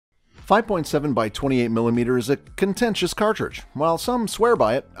5.7 by 28mm is a contentious cartridge. While some swear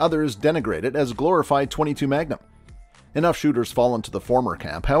by it, others denigrate it as glorified .22 Magnum. Enough shooters fall into the former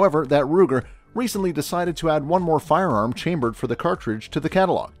camp, however, that Ruger recently decided to add one more firearm chambered for the cartridge to the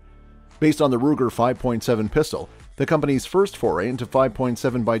catalog. Based on the Ruger 5.7 pistol, the company's first foray into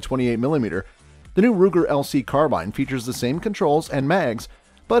 5.7 by 28mm, the new Ruger LC Carbine features the same controls and mags,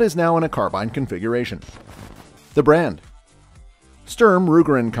 but is now in a carbine configuration. The brand. Sturm,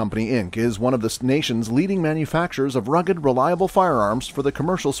 Ruger & Company Inc. is one of the nation's leading manufacturers of rugged, reliable firearms for the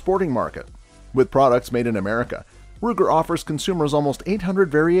commercial sporting market. With products made in America, Ruger offers consumers almost 800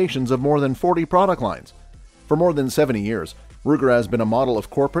 variations of more than 40 product lines. For more than 70 years, Ruger has been a model of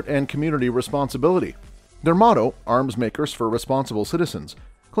corporate and community responsibility. Their motto, Arms Makers for Responsible Citizens,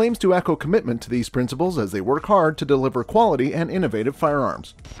 claims to echo commitment to these principles as they work hard to deliver quality and innovative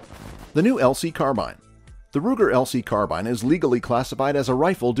firearms. The new LC Carbine. The Ruger LC Carbine is legally classified as a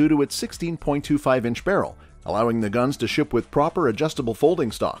rifle due to its 16.25-inch barrel, allowing the guns to ship with proper adjustable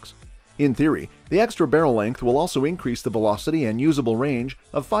folding stocks. In theory, the extra barrel length will also increase the velocity and usable range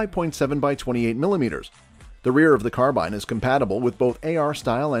of 5.7 by 28mm. The rear of the carbine is compatible with both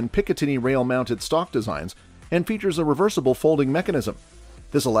AR-style and Picatinny rail-mounted stock designs and features a reversible folding mechanism.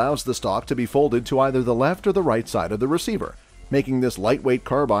 This allows the stock to be folded to either the left or the right side of the receiver, making this lightweight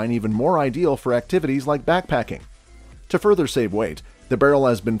carbine even more ideal for activities like backpacking. To further save weight, the barrel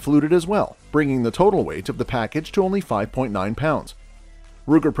has been fluted as well, bringing the total weight of the package to only 5.9 pounds.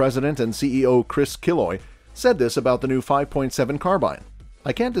 Ruger President and CEO Chris Killoy said this about the new 5.7 carbine.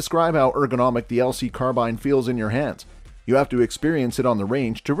 "I can't describe how ergonomic the LC Carbine feels in your hands. You have to experience it on the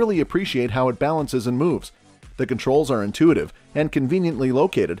range to really appreciate how it balances and moves. The controls are intuitive and conveniently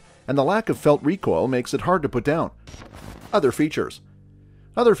located, and the lack of felt recoil makes it hard to put down." Other features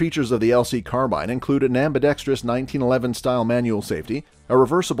of the LC Carbine include an ambidextrous 1911-style manual safety, a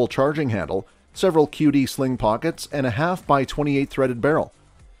reversible charging handle, several QD sling pockets, and a half by 28 threaded barrel.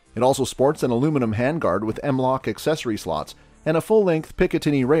 It also sports an aluminum handguard with M-LOK accessory slots and a full-length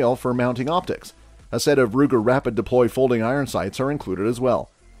Picatinny rail for mounting optics. A set of Ruger rapid deploy folding iron sights are included as well.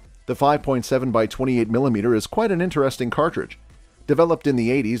 The 5.7 by 28mm is quite an interesting cartridge. Developed in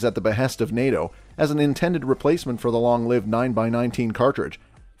the 80s at the behest of NATO as an intended replacement for the long-lived 9x19 cartridge,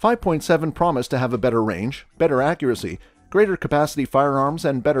 5.7 promised to have a better range, better accuracy, greater capacity firearms,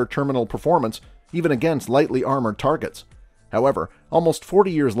 and better terminal performance, even against lightly armored targets. However, almost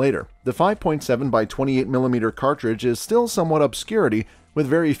 40 years later, the 5.7 by 28mm cartridge is still somewhat obscurity, with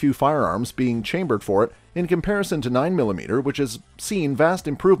very few firearms being chambered for it in comparison to 9mm, which has seen vast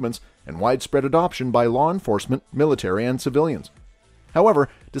improvements and widespread adoption by law enforcement, military, and civilians. However,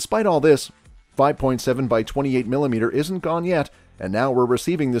 despite all this, 5.7 by 28mm isn't gone yet, and now we're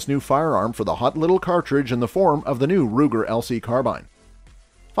receiving this new firearm for the hot little cartridge in the form of the new Ruger LC Carbine.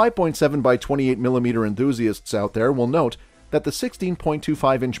 5.7 by 28mm enthusiasts out there will note that the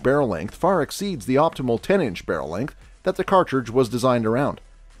 16.25-inch barrel length far exceeds the optimal 10-inch barrel length that the cartridge was designed around.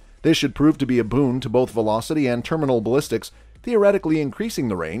 This should prove to be a boon to both velocity and terminal ballistics, theoretically increasing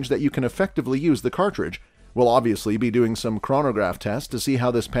the range that you can effectively use the cartridge. We'll obviously be doing some chronograph tests to see how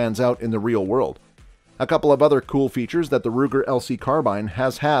this pans out in the real world. A couple of other cool features that the Ruger LC Carbine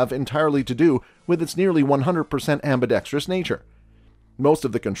have entirely to do with its nearly 100% ambidextrous nature. Most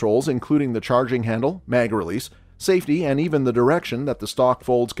of the controls, including the charging handle, mag release, safety, and even the direction that the stock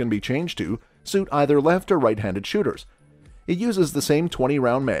folds can be changed to, suit either left or right-handed shooters. It uses the same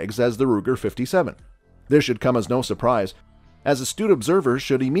 20-round mags as the Ruger 57. This should come as no surprise, as astute observers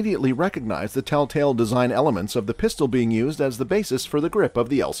should immediately recognize the telltale design elements of the pistol being used as the basis for the grip of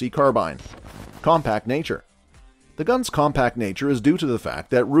the LC Carbine. Compact nature. The gun's compact nature is due to the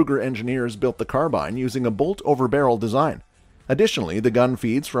fact that Ruger engineers built the carbine using a bolt-over-barrel design. Additionally, the gun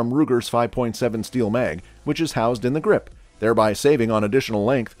feeds from Ruger's 5.7 steel mag, which is housed in the grip, thereby saving on additional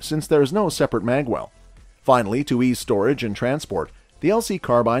length since there is no separate mag well. Finally, to ease storage and transport, the LC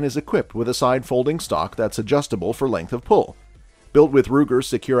Carbine is equipped with a side-folding stock that's adjustable for length of pull. Built with Ruger's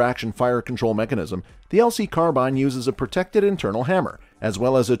secure action fire control mechanism, the LC Carbine uses a protected internal hammer, as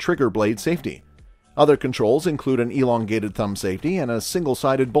well as a trigger blade safety. Other controls include an elongated thumb safety and a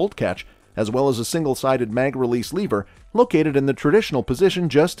single-sided bolt catch, as well as a single-sided mag release lever located in the traditional position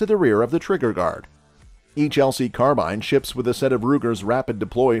just to the rear of the trigger guard. Each LC Carbine ships with a set of Ruger's rapid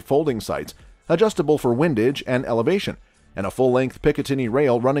deploy folding sights, adjustable for windage and elevation, and a full-length Picatinny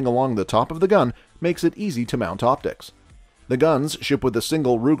rail running along the top of the gun makes it easy to mount optics. The guns ship with a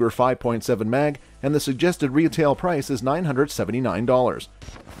single Ruger 5.7 mag, and the suggested retail price is $979.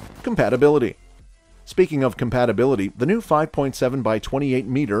 Compatibility. Speaking of compatibility, the new 5.7 by 28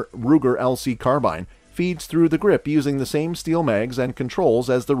 meter Ruger LC Carbine feeds through the grip using the same steel mags and controls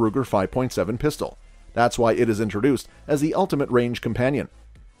as the Ruger 5.7 pistol. That's why it is introduced as the ultimate range companion.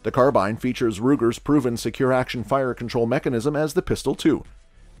 The carbine features Ruger's proven secure action fire control mechanism as the pistol too.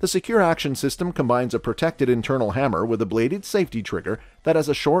 The secure action system combines a protected internal hammer with a bladed safety trigger that has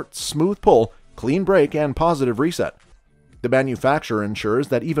a short, smooth pull, clean break, and positive reset. The manufacturer ensures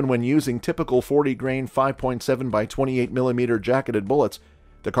that even when using typical 40-grain 5.7x28mm jacketed bullets,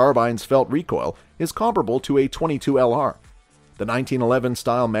 the carbine's felt recoil is comparable to a .22 LR. The 1911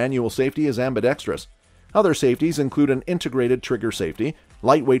 style manual safety is ambidextrous. Other safeties include an integrated trigger safety,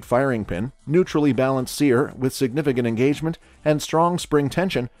 lightweight firing pin, neutrally balanced sear with significant engagement and strong spring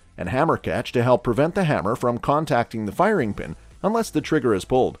tension, and hammer catch to help prevent the hammer from contacting the firing pin unless the trigger is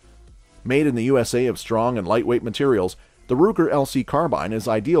pulled. Made in the USA of strong and lightweight materials, the Ruger LC Carbine is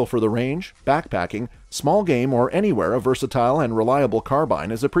ideal for the range, backpacking, small game, or anywhere a versatile and reliable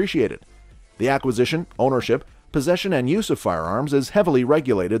carbine is appreciated. The acquisition, ownership, possession, and use of firearms is heavily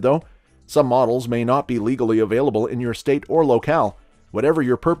regulated, though. Some models may not be legally available in your state or locale. Whatever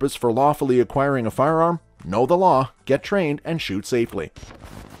your purpose for lawfully acquiring a firearm, know the law, get trained, and shoot safely.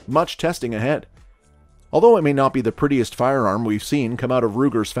 Much testing ahead. Although it may not be the prettiest firearm we've seen come out of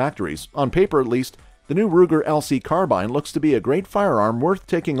Ruger's factories, on paper at least, the new Ruger LC Carbine looks to be a great firearm worth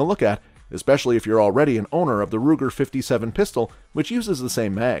taking a look at, especially if you're already an owner of the Ruger 57 pistol, which uses the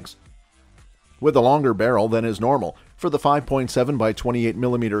same mags. With a longer barrel than is normal for the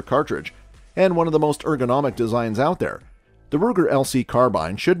 5.7x28mm cartridge, and one of the most ergonomic designs out there, the Ruger LC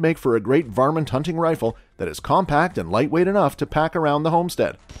Carbine should make for a great varmint hunting rifle that is compact and lightweight enough to pack around the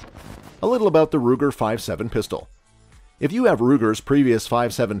homestead. A little about the Ruger 5.7 pistol. If you have Ruger's previous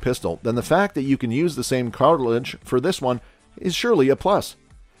 5.7 pistol, then the fact that you can use the same cartridge for this one is surely a plus.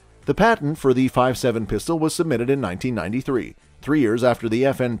 The patent for the 5.7 pistol was submitted in 1993, 3 years after the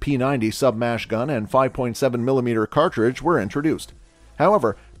FN P90 submash gun and 5.7mm cartridge were introduced.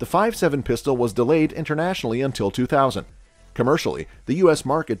 However, the 5.7 pistol was delayed internationally until 2000. Commercially, the US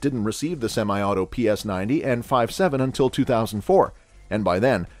market didn't receive the semi-auto PS90 and 5.7 until 2004. And by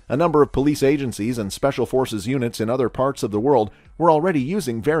then, a number of police agencies and special forces units in other parts of the world were already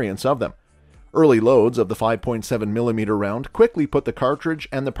using variants of them. Early loads of the 5.7mm round quickly put the cartridge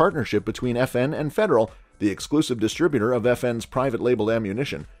and the partnership between FN and Federal, the exclusive distributor of FN's private labeled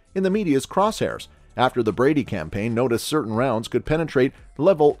ammunition, in the media's crosshairs, after the Brady campaign noticed certain rounds could penetrate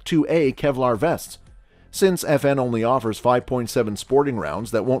level 2A Kevlar vests. Since FN only offers 5.7 sporting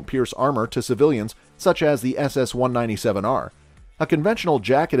rounds that won't pierce armor to civilians, such as the SS-197R, a conventional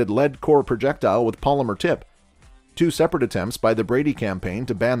jacketed lead core projectile with polymer tip. 2 separate attempts by the Brady campaign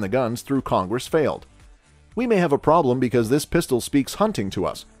to ban the guns through Congress failed. We may have a problem because this pistol speaks hunting to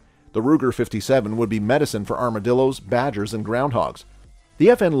us. The Ruger 57 would be medicine for armadillos, badgers, and groundhogs. The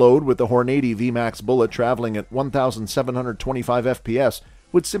FN load with the Hornady VMAX bullet traveling at 1,725 FPS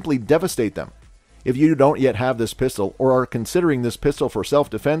would simply devastate them. If you don't yet have this pistol or are considering this pistol for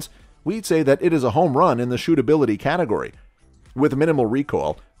self-defense, we'd say that it is a home run in the shootability category. With minimal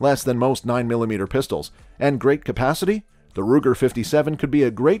recoil, less than most 9mm pistols, and great capacity, the Ruger 57 could be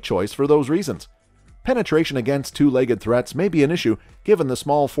a great choice for those reasons. Penetration against two-legged threats may be an issue given the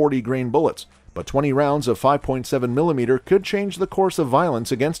small 40-grain bullets, but 20 rounds of 5.7mm could change the course of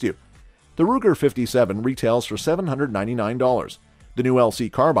violence against you. The Ruger 57 retails for $799. The new LC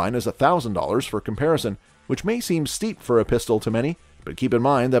Carbine is $1,000 for comparison, which may seem steep for a pistol to many, but keep in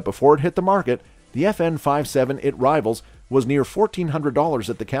mind that before it hit the market, the FN 5.7 it rivals was near $1,400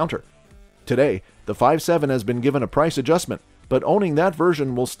 at the counter. Today, the 5.7 has been given a price adjustment, but owning that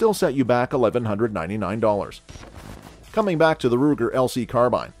version will still set you back $1,199. Coming back to the Ruger LC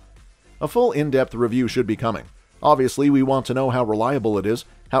Carbine. A full in-depth review should be coming. Obviously, we want to know how reliable it is,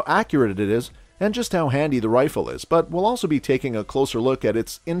 how accurate it is, and just how handy the rifle is, but we'll also be taking a closer look at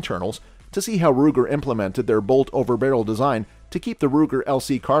its internals to see how Ruger implemented their bolt-over-barrel design to keep the Ruger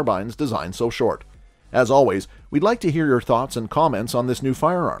LC Carbine's design so short. As always, we'd like to hear your thoughts and comments on this new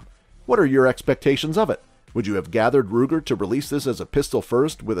firearm. What are your expectations of it? Would you have gathered Ruger to release this as a pistol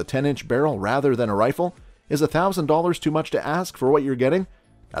first with a 10-inch barrel rather than a rifle? Is $1,000 too much to ask for what you're getting?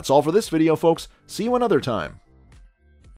 That's all for this video, folks. See you another time.